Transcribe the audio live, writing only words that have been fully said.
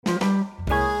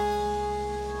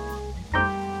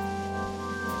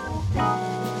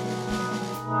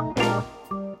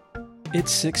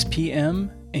It's 6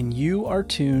 p.m., and you are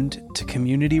tuned to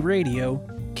Community Radio,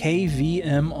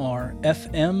 KVMR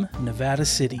FM, Nevada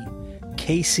City,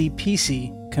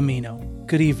 KCPC, Camino.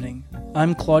 Good evening.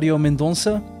 I'm Claudio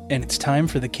Mendonça, and it's time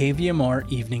for the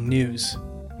KVMR Evening News.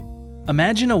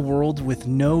 Imagine a world with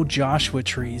no Joshua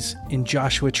trees in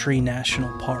Joshua Tree National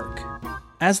Park.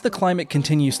 As the climate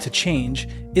continues to change,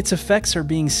 its effects are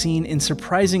being seen in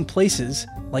surprising places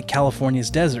like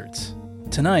California's deserts.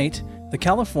 Tonight, the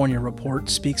California Report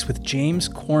speaks with James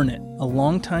Cornett, a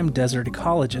longtime desert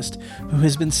ecologist who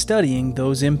has been studying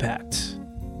those impacts.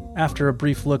 After a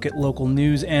brief look at local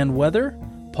news and weather,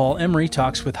 Paul Emery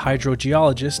talks with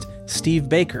hydrogeologist Steve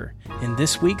Baker in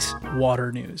this week's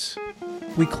Water News.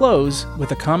 We close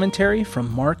with a commentary from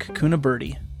Mark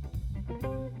Cunaberti.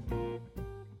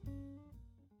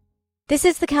 This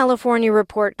is the California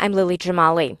Report. I'm Lily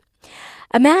Jamali.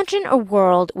 Imagine a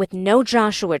world with no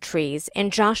Joshua trees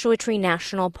in Joshua Tree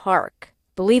National Park.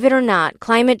 Believe it or not,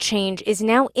 climate change is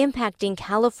now impacting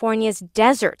California's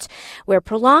deserts, where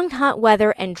prolonged hot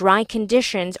weather and dry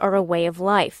conditions are a way of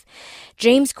life.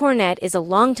 James Cornett is a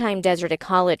longtime desert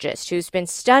ecologist who's been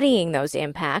studying those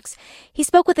impacts. He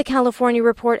spoke with the California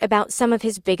Report about some of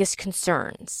his biggest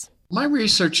concerns. My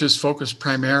research is focused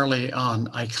primarily on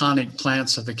iconic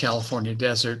plants of the California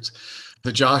deserts,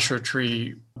 the Joshua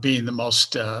tree being the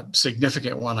most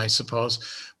significant one, I suppose.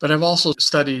 But I've also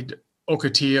studied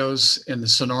ocotillos in the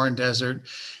Sonoran Desert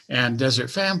and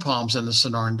desert fan palms in the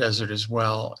Sonoran Desert as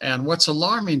well. And what's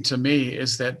alarming to me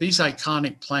is that these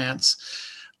iconic plants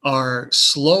are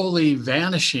slowly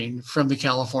vanishing from the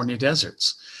California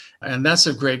deserts. And that's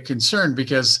a great concern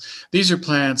because these are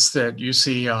plants that you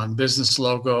see on business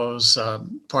logos,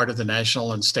 part of the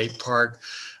national and state park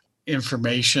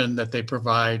information that they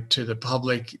provide to the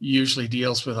public usually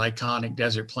deals with iconic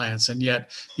desert plants, and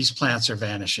yet these plants are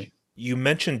vanishing. You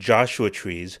mentioned Joshua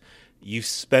trees. You've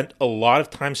spent a lot of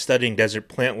time studying desert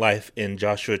plant life in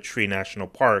Joshua Tree National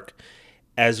Park.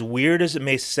 As weird as it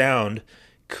may sound,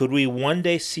 could we one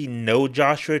day see no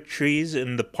Joshua trees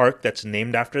in the park that's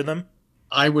named after them?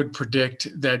 I would predict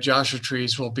that Joshua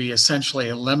trees will be essentially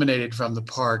eliminated from the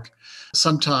park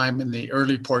sometime in the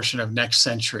early portion of next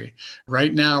century.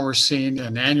 Right now, we're seeing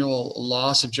an annual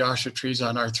loss of Joshua trees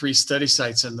on our 3 study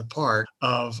sites in the park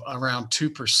of around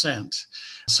 2%.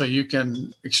 So you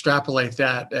can extrapolate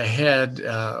that ahead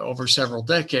over several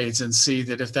decades and see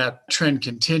that if that trend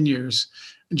continues,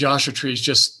 Joshua trees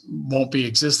just won't be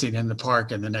existing in the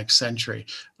park in the next century.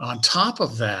 On top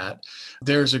of that,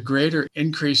 there's a greater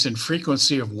increase in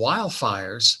frequency of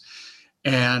wildfires.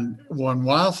 And when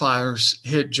wildfires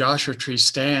hit Joshua tree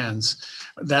stands,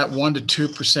 that 1% to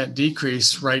 2%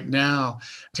 decrease right now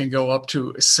can go up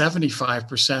to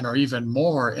 75% or even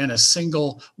more in a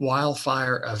single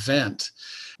wildfire event.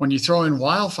 When you throw in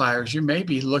wildfires, you may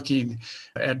be looking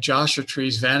at Joshua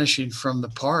trees vanishing from the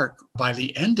park by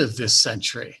the end of this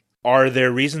century. Are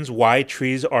there reasons why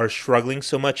trees are struggling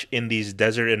so much in these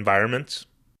desert environments?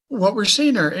 What we're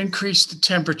seeing are increased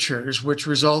temperatures, which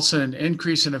results in an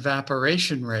increase in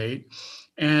evaporation rate.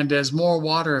 And as more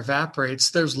water evaporates,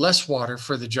 there's less water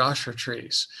for the Joshua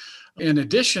trees. In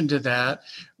addition to that,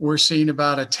 we're seeing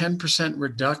about a 10%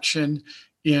 reduction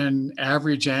in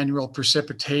average annual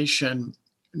precipitation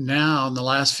now in the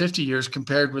last 50 years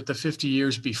compared with the 50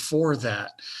 years before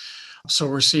that. So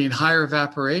we're seeing higher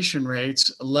evaporation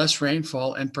rates, less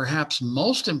rainfall, and perhaps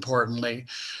most importantly,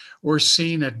 we're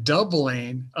seeing a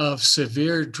doubling of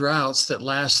severe droughts that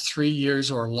last 3 years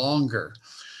or longer.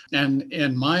 And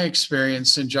in my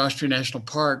experience in Joshua Tree National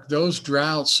Park, those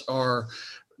droughts are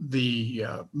the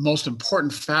most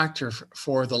important factor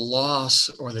for the loss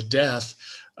or the death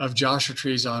of Joshua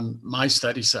trees on my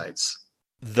study sites.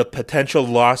 The potential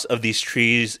loss of these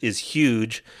trees is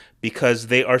huge because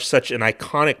they are such an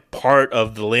iconic part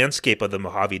of the landscape of the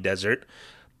Mojave Desert.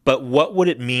 But what would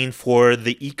it mean for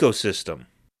the ecosystem?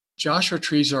 Joshua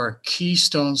trees are a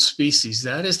keystone species.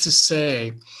 That is to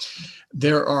say,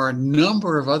 there are a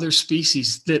number of other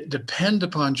species that depend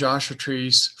upon Joshua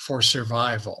trees for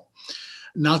survival,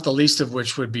 not the least of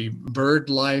which would be bird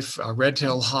life.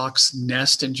 Red-tailed hawks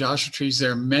nest in Joshua trees.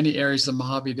 There are many areas of the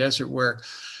Mojave Desert where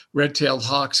red-tailed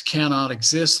hawks cannot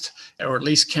exist, or at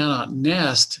least cannot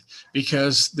nest,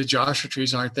 because the Joshua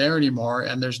trees aren't there anymore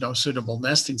and there's no suitable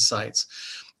nesting sites.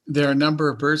 There are a number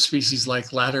of bird species like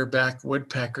ladderback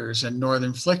woodpeckers and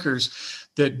northern flickers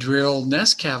that drill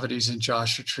nest cavities in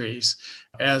Joshua trees.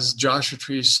 As Joshua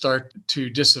trees start to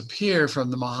disappear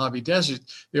from the Mojave Desert,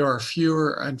 there are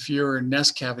fewer and fewer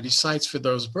nest cavity sites for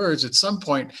those birds. At some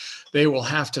point, they will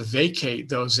have to vacate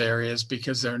those areas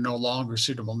because they're no longer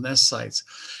suitable nest sites.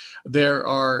 There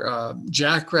are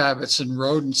jackrabbits and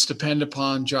rodents depend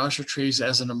upon Joshua trees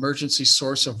as an emergency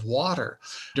source of water.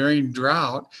 During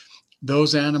drought,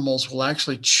 those animals will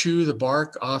actually chew the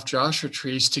bark off Joshua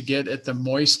trees to get at the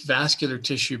moist vascular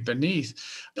tissue beneath.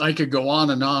 I could go on,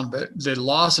 but the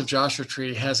loss of Joshua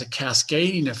tree has a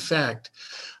cascading effect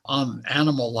on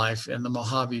animal life in the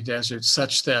Mojave Desert,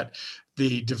 such that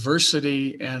the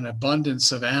diversity and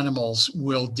abundance of animals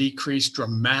will decrease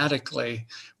dramatically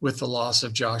with the loss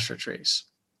of Joshua trees.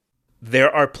 There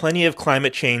are plenty of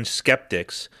climate change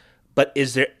skeptics, but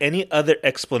is there any other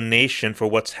explanation for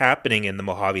what's happening in the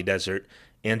Mojave Desert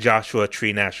and Joshua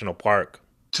Tree National Park?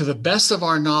 To the best of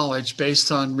our knowledge,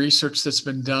 based on research that's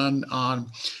been done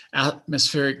on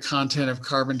atmospheric content of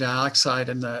carbon dioxide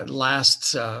in the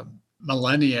last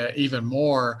millennia, even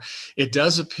more, it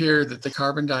does appear that the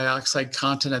carbon dioxide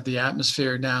content of the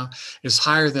atmosphere now is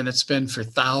higher than it's been for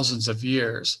thousands of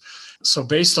years. So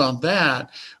based on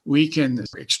that, we can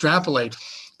extrapolate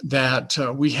that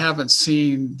we haven't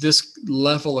seen this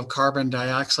level of carbon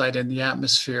dioxide in the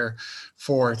atmosphere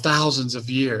for thousands of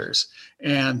years.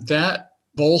 And that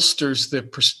bolsters the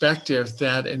perspective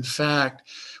that, in fact,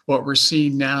 what we're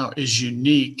seeing now is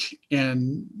unique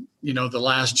in, the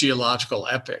last geological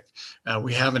epoch.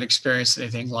 We haven't experienced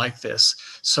anything like this.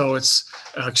 So it's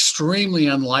extremely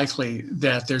unlikely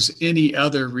that there's any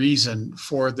other reason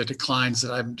for the declines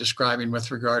that I'm describing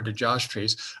with regard to Joshua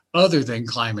trees other than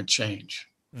climate change.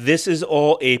 This is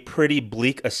all a pretty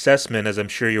bleak assessment, as I'm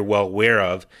sure you're well aware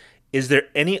of. Is there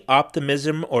any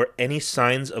optimism or any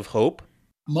signs of hope?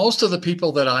 Most of the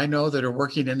people that I know that are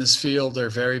working in this field are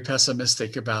very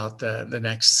pessimistic about the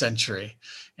next century,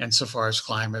 insofar as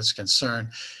climate is concerned.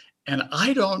 And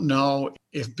I don't know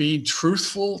if being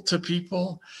truthful to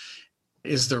people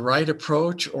is the right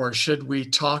approach, or should we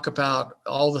talk about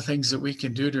all the things that we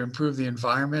can do to improve the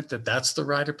environment, that's the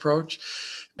right approach.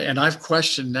 And I've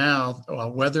questioned now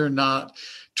whether or not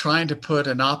trying to put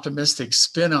an optimistic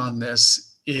spin on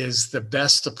this is the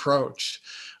best approach,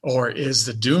 or is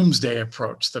the doomsday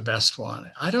approach the best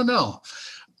one? I don't know.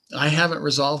 I haven't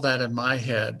resolved that in my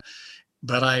head,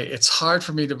 but it's hard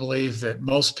for me to believe that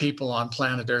most people on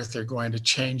planet Earth are going to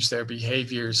change their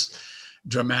behaviors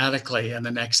dramatically in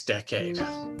the next decade.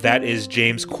 That is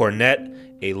James Cornett,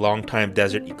 a longtime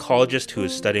desert ecologist who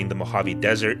is studying the Mojave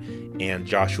Desert and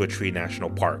Joshua Tree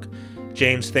National Park.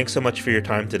 James, thanks so much for your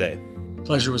time today.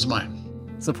 Pleasure was mine.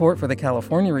 Support for the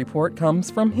California Report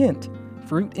comes from Hint,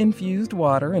 fruit-infused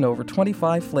water in over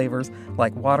 25 flavors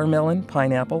like watermelon,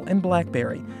 pineapple, and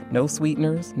blackberry. No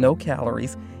sweeteners, no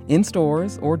calories, in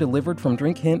stores or delivered from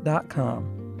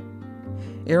drinkhint.com.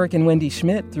 Eric and Wendy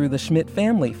Schmidt through the Schmidt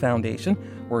Family Foundation,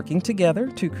 working together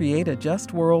to create a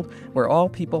just world where all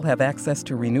people have access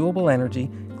to renewable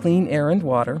energy, clean air and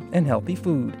water, and healthy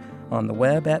food. On the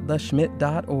web at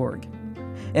theschmidt.org.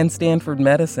 And Stanford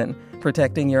Medicine,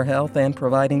 protecting your health and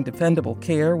providing dependable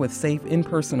care with safe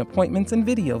in-person appointments and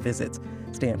video visits.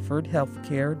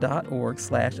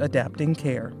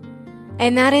 stanfordhealthcare.org/adaptingcare.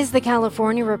 And that is the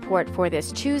California Report for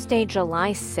this Tuesday,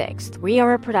 July 6th. We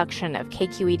are a production of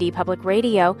KQED Public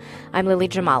Radio. I'm Lily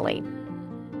Jamali.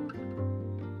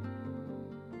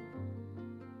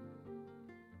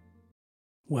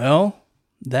 Well,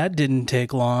 that didn't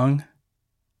take long.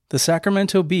 The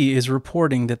Sacramento Bee is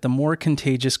reporting that the more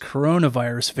contagious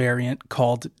coronavirus variant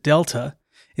called Delta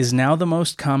is now the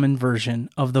most common version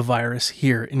of the virus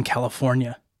here in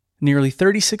California. Nearly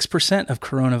 36% of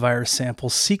coronavirus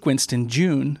samples sequenced in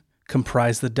June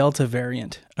comprise the Delta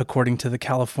variant, according to the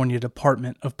California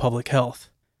Department of Public Health.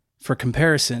 For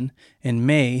comparison, in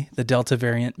May, the Delta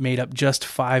variant made up just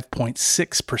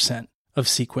 5.6% of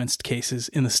sequenced cases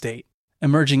in the state.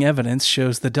 Emerging evidence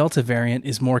shows the Delta variant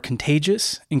is more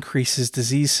contagious, increases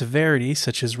disease severity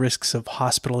such as risks of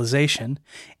hospitalization,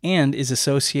 and is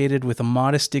associated with a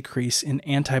modest decrease in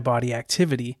antibody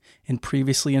activity in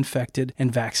previously infected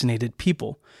and vaccinated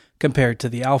people compared to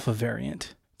the Alpha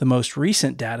variant. The most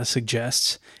recent data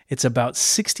suggests it's about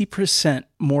 60%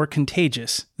 more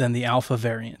contagious than the Alpha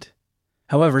variant.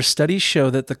 However, studies show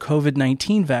that the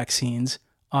COVID-19 vaccines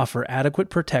offer adequate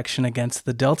protection against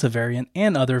the Delta variant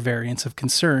and other variants of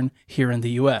concern here in the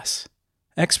U.S.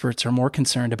 Experts are more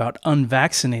concerned about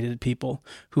unvaccinated people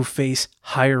who face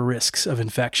higher risks of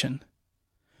infection.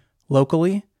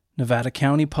 Locally, Nevada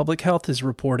County Public Health is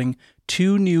reporting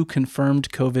 2 new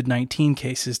confirmed COVID-19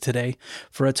 cases today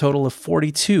for a total of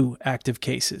 42 active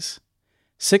cases.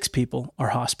 6 people are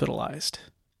hospitalized.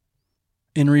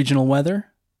 In regional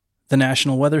weather, the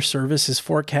National Weather Service is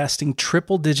forecasting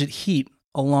triple-digit heat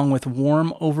along with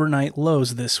warm overnight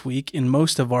lows this week in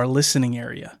most of our listening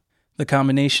area. The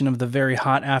combination of the very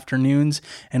hot afternoons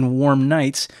and warm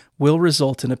nights will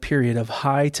result in a period of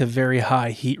high to very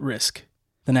high heat risk.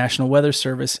 The National Weather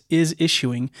Service is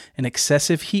issuing an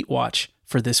excessive heat watch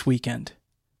for this weekend.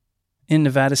 In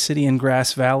Nevada City and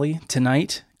Grass Valley,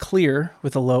 tonight, clear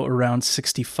with a low around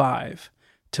 65.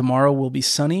 Tomorrow will be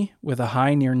sunny with a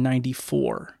high near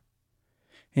 94.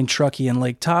 In Truckee and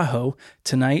Lake Tahoe,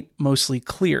 tonight mostly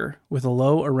clear with a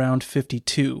low around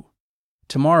 52.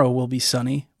 Tomorrow will be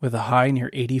sunny with a high near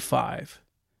 85.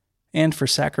 And for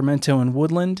Sacramento and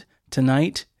Woodland,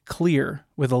 tonight clear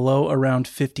with a low around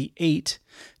 58.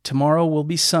 Tomorrow will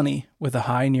be sunny with a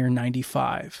high near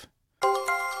 95.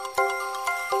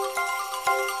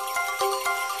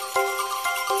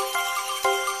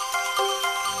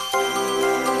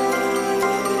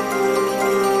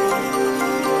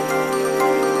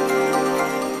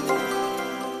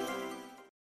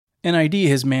 NID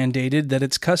has mandated that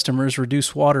its customers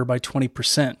reduce water by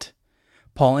 20%.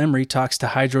 Paul Emery talks to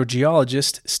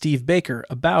hydrogeologist Steve Baker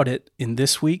about it in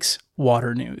this week's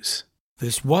Water News.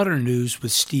 This Water News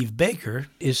with Steve Baker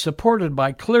is supported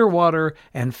by Clearwater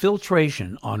and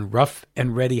Filtration on Rough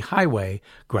and Ready Highway,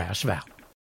 Grass Valley.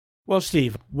 Well,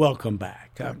 Steve, welcome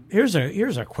back. Here's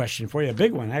a question for you, a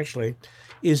big one actually.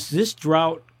 Is this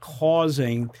drought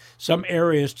causing some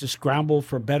areas to scramble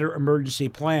for better emergency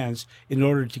plans in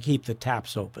order to keep the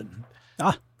taps open?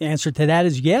 The answer to that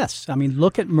is yes. I mean,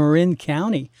 look at Marin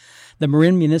County. The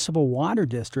Marin Municipal Water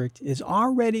District is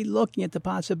already looking at the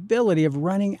possibility of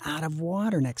running out of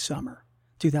water next summer,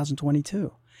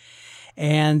 2022.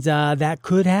 And that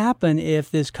could happen if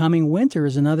this coming winter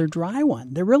is another dry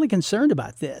one. They're really concerned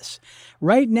about this.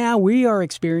 Right now, we are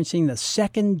experiencing the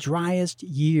second driest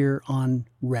year on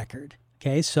record.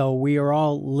 Okay, so we are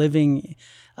all living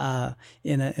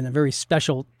in a very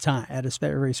special time, at a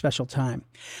very special time.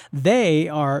 They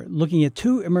are looking at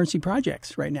two emergency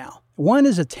projects right now. One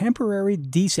is a temporary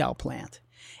desal plant,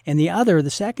 and the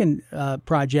second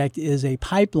project is a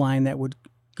pipeline that would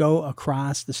go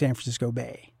across the San Francisco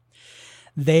Bay.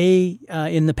 They,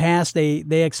 in the past,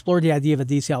 they explored the idea of a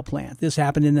desal plant. This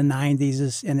happened in the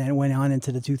 90s and then it went on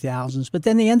into the 2000s, but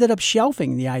then they ended up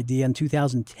shelving the idea in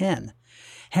 2010.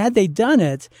 Had they done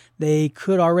it, they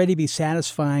could already be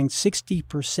satisfying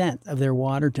 60% of their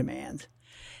water demand.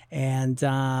 And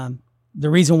the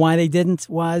reason why they didn't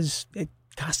was it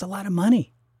cost a lot of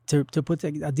money to put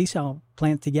a desal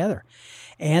plant together.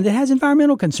 And it has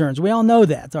environmental concerns. We all know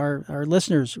that. Our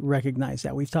listeners recognize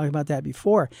that. We've talked about that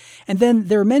before. And then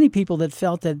there are many people that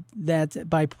felt that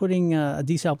by putting a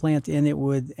desal plant in, it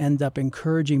would end up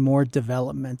encouraging more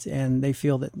development. And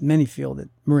many feel that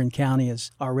Marin County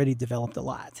has already developed a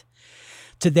lot.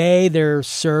 Today, they're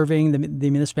serving, the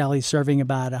municipality is serving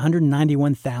about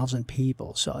 191,000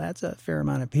 people. So that's a fair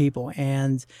amount of people.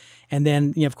 And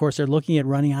then, of course, they're looking at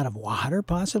running out of water,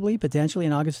 potentially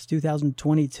in August of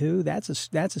 2022. That's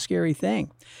a scary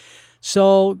thing.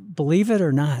 So believe it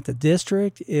or not, the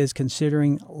district is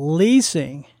considering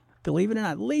leasing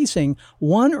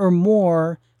one or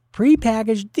more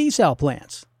prepackaged desal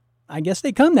plants. I guess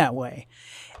they come that way.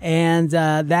 And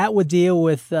that would deal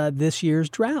with this year's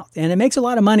drought. And it makes a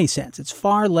lot of money sense. It's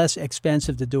far less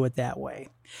expensive to do it that way.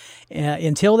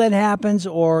 Until that happens,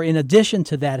 or in addition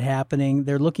to that happening,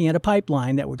 they're looking at a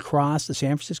pipeline that would cross the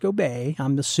San Francisco Bay.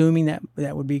 I'm assuming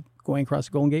that would be going across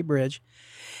the Golden Gate Bridge.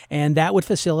 And that would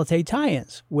facilitate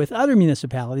tie-ins with other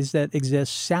municipalities that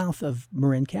exist south of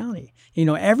Marin County.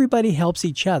 Everybody helps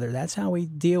each other. That's how we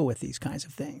deal with these kinds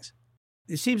of things.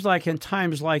 It seems like in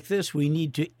times like this, we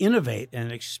need to innovate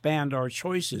and expand our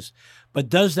choices. But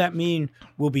does that mean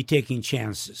we'll be taking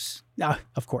chances?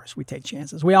 Of course, we take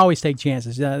chances. We always take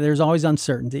chances. There's always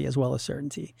uncertainty as well as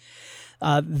certainty.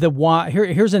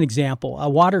 Here's an example. A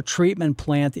water treatment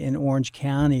plant in Orange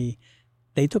County,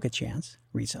 they took a chance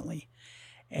recently.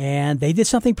 And they did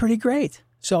something pretty great.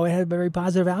 So it had a very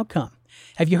positive outcome.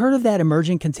 Have you heard of that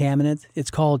emerging contaminant?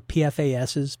 It's called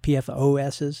PFOSs.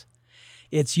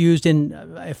 It's used in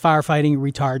firefighting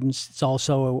retardants. It's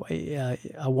also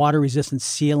a water-resistant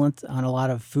sealant on a lot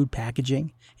of food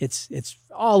packaging. It's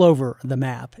all over the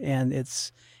map, and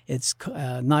it's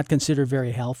not considered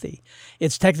very healthy.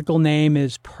 Its technical name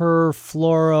is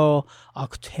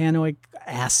perfluorooctanoic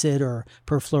acid or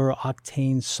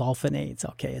perfluorooctane sulfonate.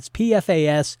 Okay, it's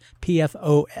PFAS,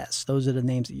 PFOS. Those are the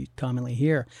names that you commonly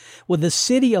hear. Well, the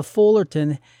city of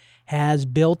Fullerton has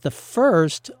built the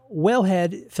first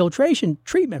wellhead filtration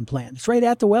treatment plant. It's right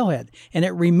at the wellhead, and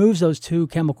it removes those two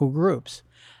chemical groups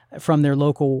from their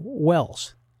local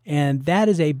wells. And that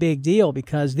is a big deal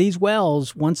because these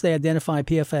wells, once they identify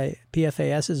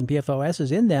PFASs and PFOSs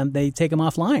in them, they take them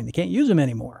offline. They can't use them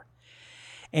anymore.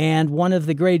 And one of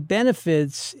the great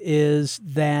benefits is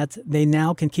that they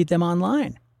now can keep them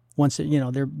online once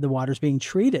the water's being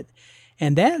treated.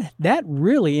 And that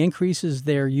really increases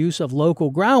their use of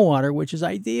local groundwater, which is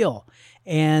ideal,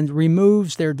 and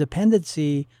removes their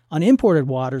dependency on imported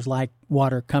waters like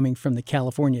water coming from the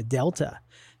California Delta.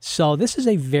 So this is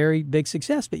a very big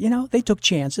success. But, they took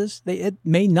chances. It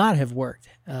may not have worked,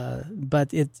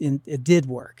 but it did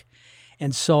work.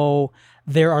 And so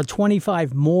there are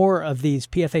 25 more of these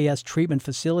PFAS treatment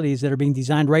facilities that are being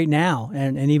designed right now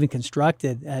and even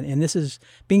constructed. And this is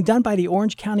being done by the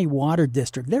Orange County Water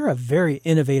District. They're a very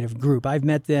innovative group. I've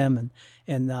met them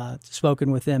and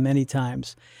spoken with them many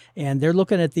times. And they're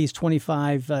looking at these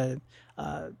 25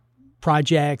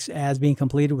 projects as being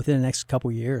completed within the next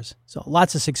couple of years. So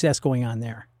lots of success going on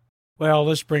there. Well,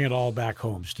 let's bring it all back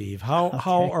home, Steve.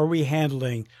 How are we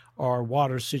handling our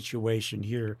water situation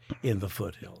here in the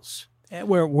foothills?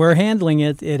 We're handling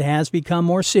it. It has become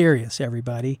more serious,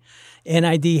 everybody.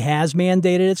 NID has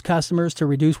mandated its customers to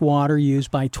reduce water use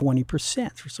by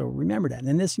 20%. So remember that.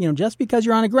 And this, just because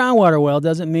you're on a groundwater well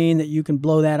doesn't mean that you can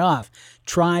blow that off.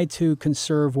 Try to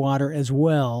conserve water as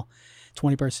well,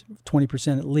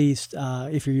 20% at least,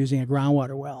 if you're using a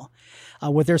groundwater well.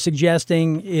 What they're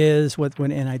suggesting is, what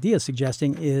NID is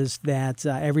suggesting is that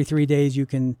every 3 days you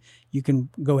can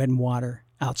go ahead and water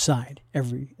outside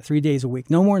every 3 days a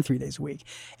week, no more than 3 days a week.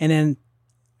 And then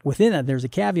within that, there's a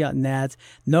caveat in that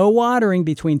no watering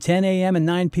between 10 a.m. and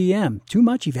 9 p.m. Too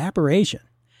much evaporation.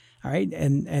 All right.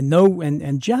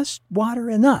 And just water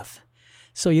enough.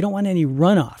 So you don't want any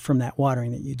runoff from that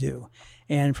watering that you do.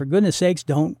 And for goodness sakes,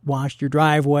 don't wash your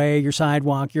driveway, your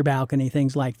sidewalk, your balcony,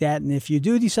 things like that. And if you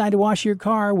do decide to wash your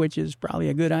car, which is probably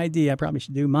a good idea, I probably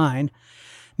should do mine,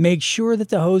 make sure that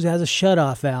the hose has a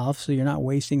shutoff valve so you're not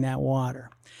wasting that water.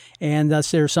 And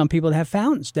thus, there are some people that have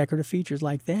fountains, decorative features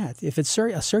like that. If it's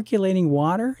a circulating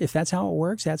water, if that's how it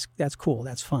works, that's cool,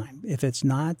 that's fine. If it's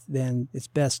not, then it's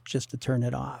best just to turn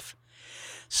it off.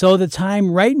 So the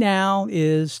time right now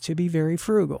is to be very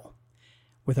frugal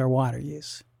with our water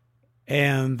use.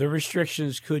 And the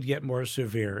restrictions could get more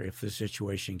severe if the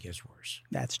situation gets worse.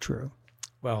 That's true.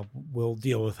 Well, we'll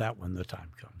deal with that when the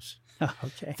time comes.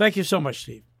 Okay. Thank you so much,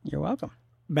 Steve. You're welcome.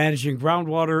 Managing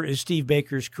groundwater is Steve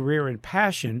Baker's career and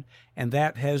passion, and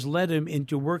that has led him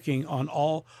into working on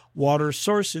all water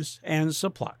sources and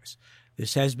supplies.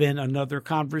 This has been another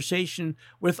conversation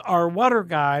with our water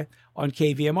guy on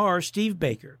KVMR, Steve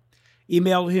Baker.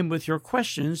 Email him with your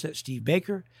questions at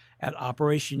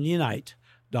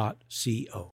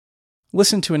stevebaker@operationunite.co.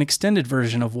 Listen to an extended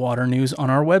version of Water News on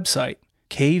our website,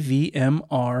 kvmr.org,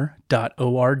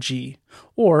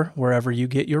 or wherever you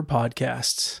get your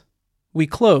podcasts. We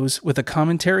close with a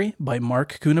commentary by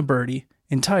Mark Cunaberti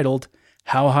entitled,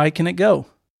 How High Can It Go?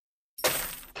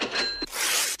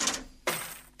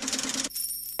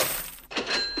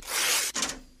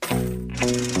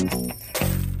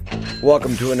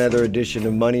 Welcome to another edition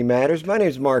of Money Matters. My name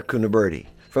is Mark Cunaberti.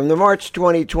 From the March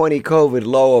 2020 COVID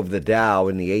low of the Dow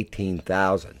in the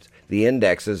 18,000s, the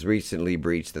index has recently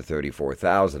breached the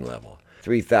 34,000 level.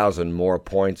 3,000 more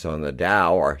points on the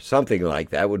Dow, or something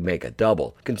like that, would make a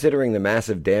double, considering the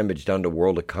massive damage done to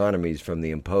world economies from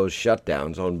the imposed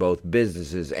shutdowns on both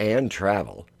businesses and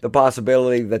travel. The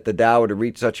possibility that the Dow would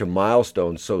reach such a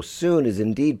milestone so soon is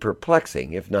indeed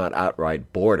perplexing, if not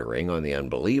outright bordering on the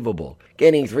unbelievable.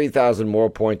 Gaining 3,000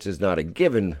 more points is not a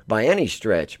given by any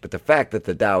stretch, but the fact that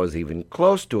the Dow is even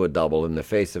close to a double in the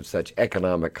face of such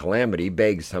economic calamity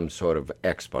begs some sort of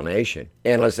explanation.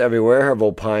 Analysts everywhere have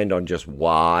opined on just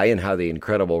why and how the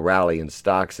incredible rally in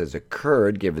stocks has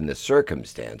occurred given the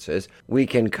circumstances. We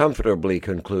can comfortably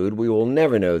conclude we will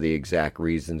never know the exact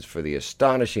reasons for the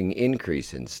astonishing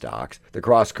increase in stocks. The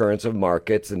cross-currents of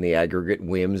markets and the aggregate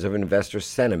whims of investor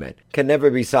sentiment can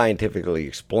never be scientifically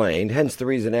explained, hence the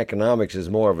reason economics is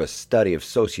more of a study of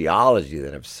sociology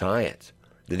than of science.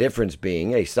 The difference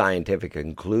being a scientific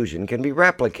conclusion can be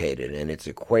replicated and its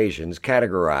equations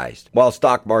categorized, while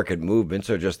stock market movements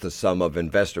are just the sum of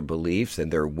investor beliefs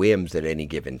and their whims at any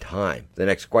given time. The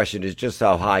next question is just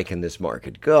how high can this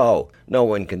market go? No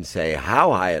one can say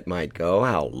how high it might go,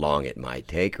 how long it might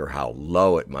take, or how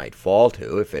low it might fall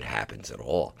to if it happens at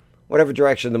all. Whatever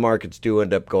direction the markets do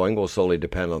end up going will solely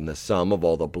depend on the sum of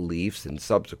all the beliefs and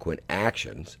subsequent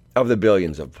actions of the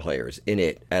billions of players in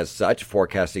it. As such,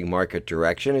 forecasting market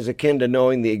direction is akin to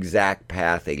knowing the exact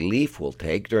path a leaf will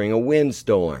take during a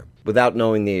windstorm. Without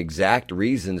knowing the exact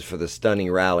reasons for the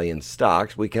stunning rally in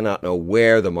stocks, we cannot know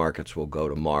where the markets will go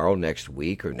tomorrow, next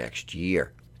week, or next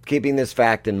year. Keeping this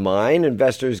fact in mind,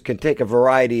 investors can take a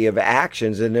variety of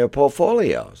actions in their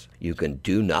portfolios. You can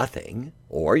do nothing,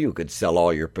 or you could sell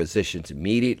all your positions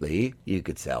immediately. You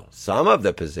could sell some of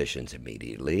the positions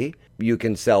immediately. You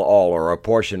can sell all or a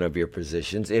portion of your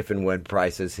positions if and when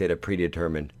prices hit a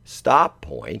predetermined stop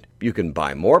point. You can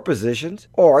buy more positions,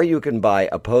 or you can buy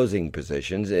opposing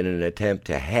positions in an attempt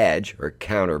to hedge or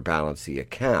counterbalance the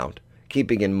account.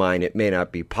 Keeping in mind it may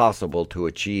not be possible to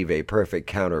achieve a perfect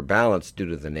counterbalance due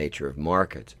to the nature of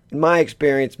markets. In my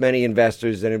experience, many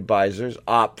investors and advisors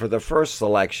opt for the first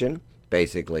selection,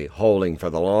 basically holding for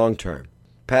the long term.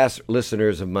 Past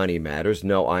listeners of Money Matters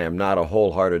know I am not a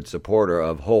wholehearted supporter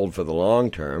of hold for the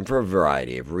long term for a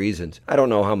variety of reasons. I don't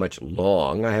know how much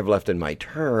long I have left in my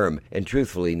term, and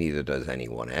truthfully, neither does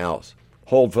anyone else.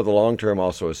 Hold for the long term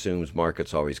also assumes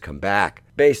markets always come back.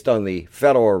 Based on the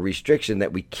federal restriction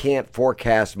that we can't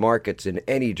forecast markets in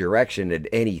any direction at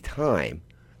any time,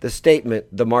 the statement,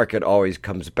 the market always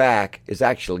comes back, is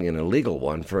actually an illegal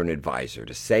one for an advisor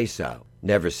to say so.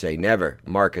 Never say never.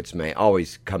 Markets may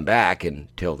always come back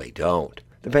until they don't.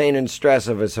 The pain and stress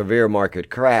of a severe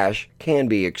market crash can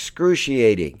be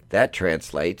excruciating. That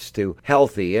translates to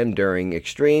healthy, and during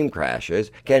extreme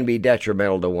crashes can be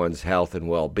detrimental to one's health and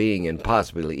well-being and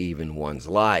possibly even one's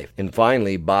life. And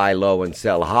finally, buy low and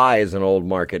sell high is an old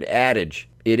market adage.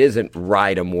 It isn't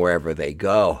ride 'em wherever they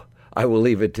go. I will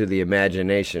leave it to the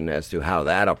imagination as to how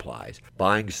that applies.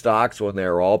 Buying stocks when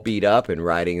they're all beat up and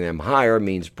riding them higher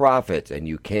means profits, and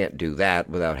you can't do that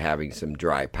without having some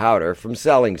dry powder from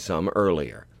selling some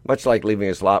earlier. Much like leaving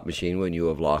a slot machine when you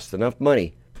have lost enough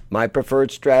money. My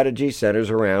preferred strategy centers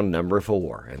around number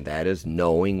 4, and that is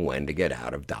knowing when to get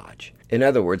out of Dodge. In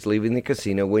other words, leaving the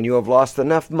casino when you have lost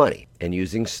enough money and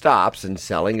using stops and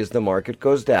selling as the market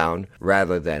goes down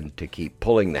rather than to keep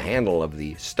pulling the handle of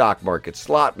the stock market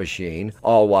slot machine,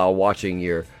 all while watching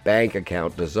your bank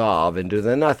account dissolve into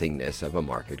the nothingness of a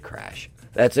market crash.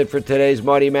 That's it for today's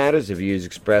Money Matters. The views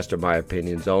expressed are my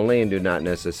opinions only and do not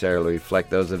necessarily reflect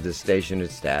those of this station,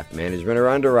 its staff, management, or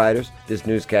underwriters. This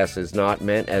newscast is not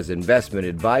meant as investment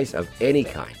advice of any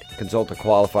kind. Consult a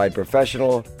qualified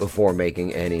professional before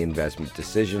making any investment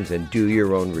decisions and do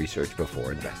your own research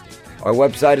before investing. Our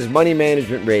website is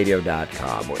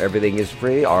moneymanagementradio.com, where everything is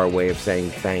free, our way of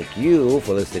saying thank you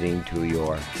for listening to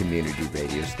your community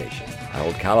radio station. I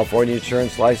hold California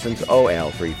Insurance License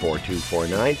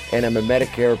OL34249, and I'm a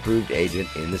Medicare-approved agent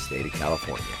in the state of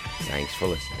California. Thanks for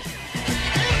listening.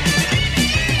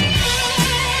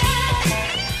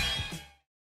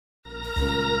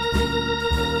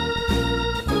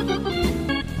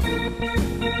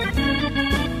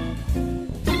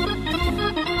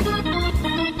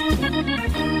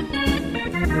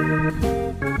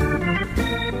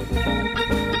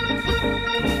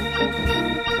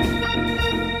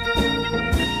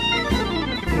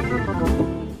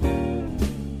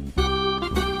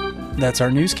 That's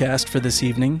our newscast for this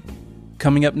evening.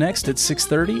 Coming up next at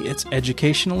 6:30, it's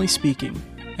Educationally Speaking.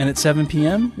 And at 7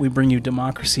 p.m., we bring you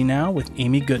Democracy Now! With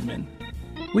Amy Goodman.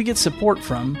 We get support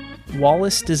from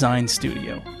Wallace Design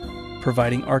Studio,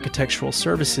 providing architectural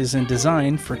services and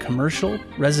design for commercial,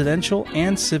 residential,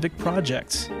 and civic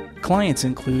projects. Clients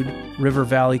include River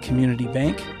Valley Community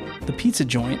Bank, The Pizza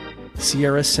Joint,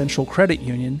 Sierra Central Credit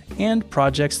Union, and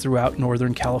projects throughout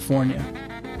Northern California.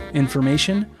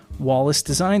 Information,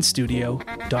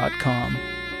 wallacedesignstudio.com.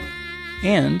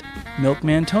 And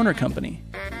Milkman Toner Company,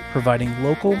 providing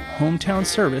local hometown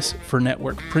service for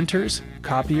network printers,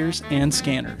 copiers, and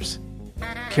scanners.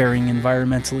 Carrying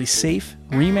environmentally safe,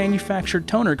 remanufactured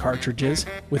toner cartridges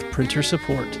with printer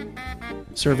support.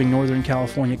 Serving Northern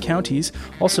California counties,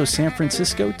 also San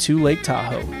Francisco to Lake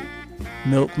Tahoe.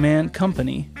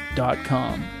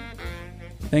 MilkmanCompany.com.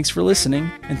 Thanks for listening,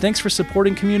 and thanks for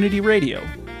supporting community radio.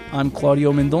 I'm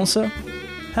Claudio Mendonça.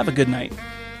 Have a good night.